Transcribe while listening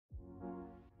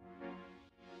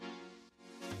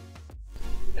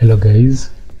Hello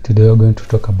guys, today we're going to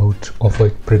talk about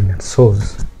overweight pregnant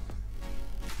sows.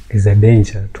 Is a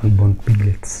danger to unborn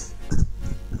piglets.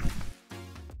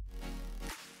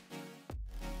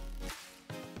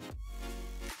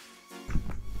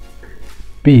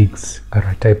 Pigs are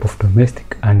a type of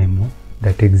domestic animal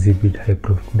that exhibit high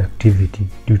productivity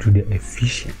due to their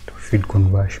efficient feed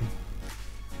conversion.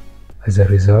 As a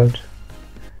result,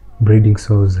 breeding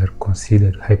sows are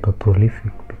considered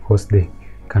hyper-prolific because they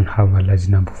can have a large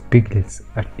number of piglets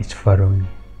at each farrowing.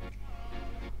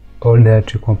 All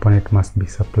dietary components must be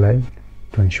supplied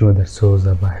to ensure that sows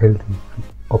have a healthy and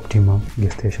optimum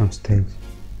gestation stage.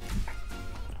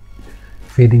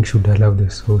 Feeding should allow the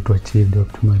sow to achieve the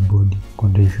optimal body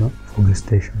condition for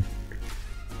gestation.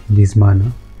 In this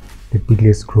manner, the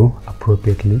piglets grow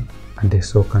appropriately and the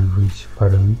sow can reach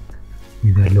farrowing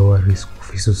with a lower risk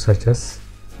of issues such as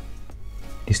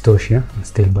dystocia and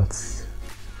stillbirths.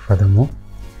 Furthermore,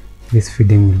 this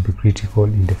feeding will be critical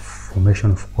in the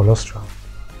formation of colostrum,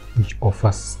 which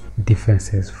offers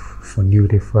defenses for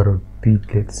newly farrowed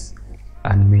piglets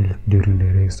and male during the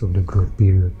rest of the growth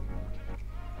period.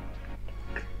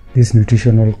 These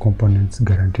nutritional components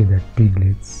guarantee that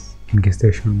piglets in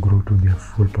gestation grow to their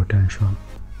full potential.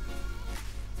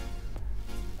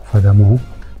 Furthermore,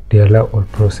 they allow all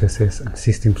processes and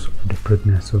systems of the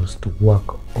pregnant sows to work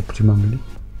optimally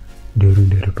during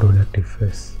the reproductive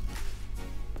phase.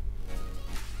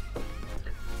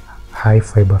 High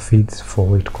fiber feeds for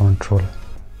weight control.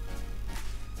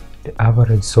 The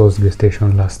average sow's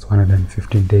gestation lasts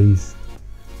 115 days,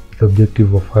 with the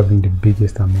objective of having the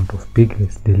biggest amount of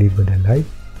piglets delivered alive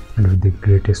and with the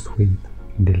greatest weight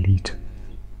in the litter.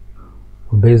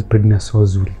 Obese pregnant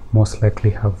sows will most likely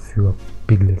have fewer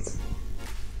piglets.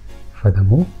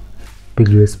 Furthermore,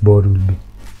 piglet's body will be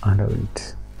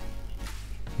underweight.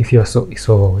 If your sow is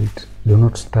overweight, do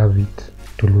not starve it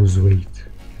to lose weight.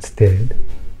 Instead,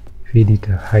 feed it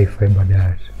a high fiber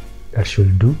diet that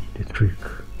should do the trick.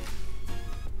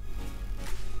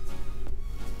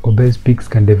 Obese pigs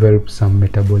can develop some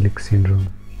metabolic syndrome,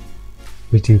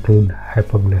 which include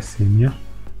hypoglycemia,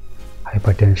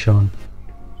 hypertension,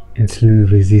 insulin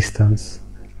resistance,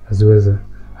 as well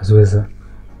as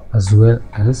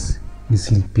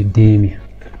dyslipidemia.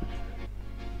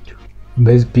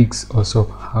 Obese pigs also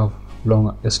have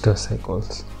longer estrous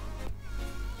cycles,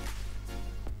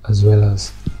 as well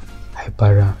as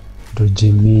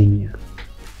hyperandrogenemia.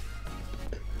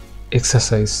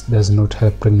 Exercise does not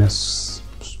help pregnant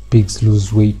pigs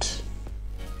lose weight.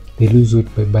 They lose weight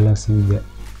by balancing their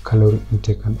calorie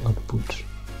intake and output.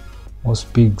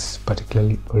 Most pigs,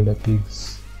 particularly older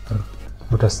pigs, are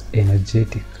not as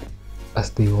energetic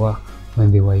as they were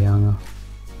when they were younger.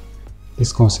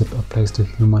 This concept applies to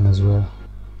humans as well.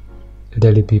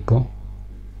 Elderly people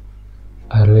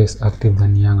are less active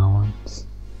than younger ones,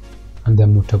 and their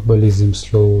metabolism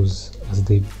slows as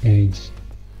they age.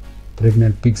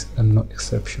 Pregnant pigs are no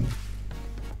exception.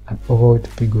 An overweight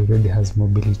pig already has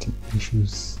mobility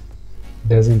issues. It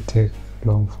doesn't take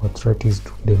long for arthritis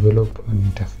to develop and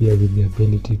interfere with the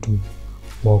ability to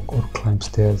walk or climb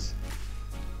stairs.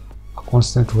 A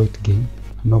constant weight gain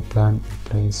and no plan in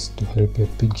place to help a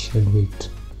pig shed weight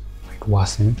might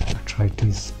worsen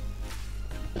arthritis.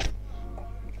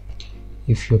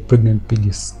 If your pregnant pig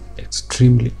is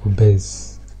extremely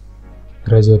obese,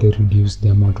 gradually reduce the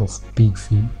amount of pig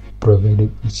feed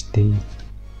provided each day.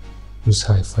 Use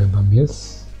high fiber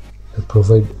meals that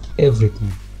provide everything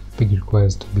a pig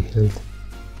requires to be healthy.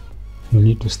 You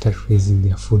need to start raising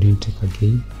their food intake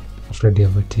again after they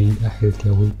have attained a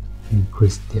healthier weight and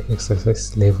increase their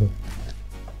exercise level.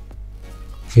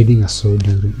 Feeding a sow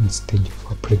during each stage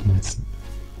of a pregnancy.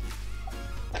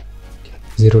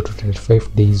 0 to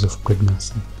 35 days of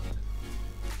pregnancy.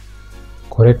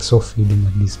 Correct sow feeding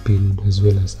at this period, as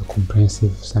well as a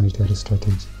comprehensive sanitary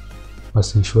strategy,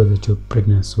 must ensure that your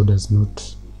pregnant sow does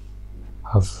not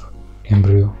have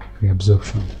embryo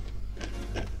reabsorption.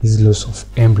 This loss of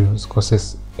embryos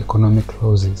causes economic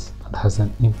losses and has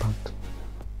an impact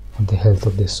on the health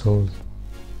of the sows.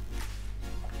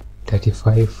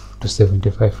 35 to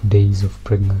 75 days of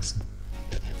pregnancy.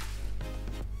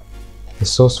 The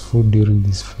sow's food during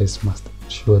this phase must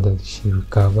ensure that she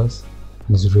recovers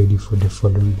and is ready for the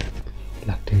following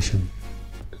lactation.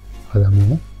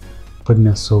 Furthermore,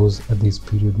 pregnant sows at this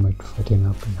period might fatten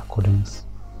up in accordance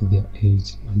with their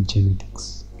age and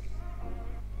genetics.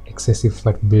 Excessive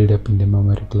fat buildup in the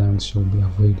mammary glands should be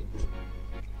avoided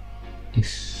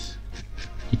if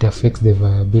it affects the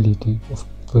viability of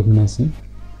pregnancy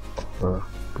or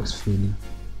breastfeeding.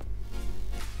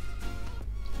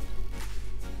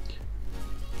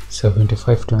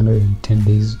 75 to 110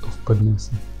 days of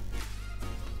pregnancy.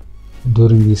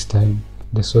 During this time,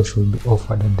 the sow should be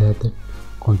offered a diet that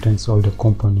contains all the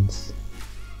components,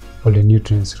 all the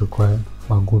nutrients required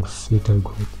for good fetal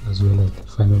growth, as well as the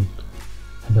final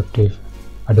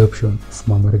adoption of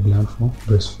mammary gland for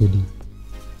breastfeeding.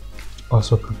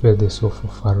 Also prepare the sow for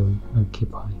farrowing and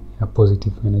keep her in a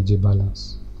positive energy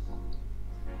balance.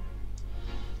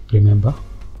 Remember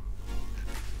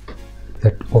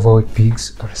that overweight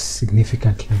pigs are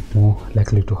significantly more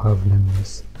likely to have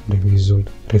lameness and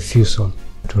refusal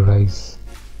to rise.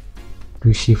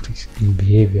 This shift in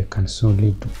behavior can soon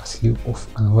lead to a slew of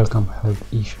unwelcome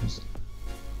health issues.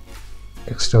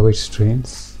 Extra weight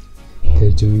strains their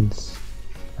joints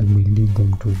and may lead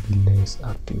them to be less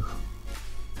active.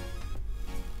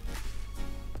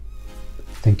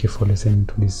 Thank you for listening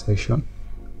to this session.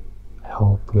 I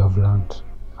hope you have learned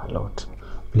a lot.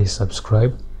 Please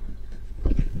subscribe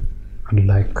and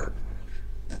like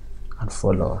and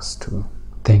follow us too.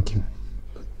 Thank you.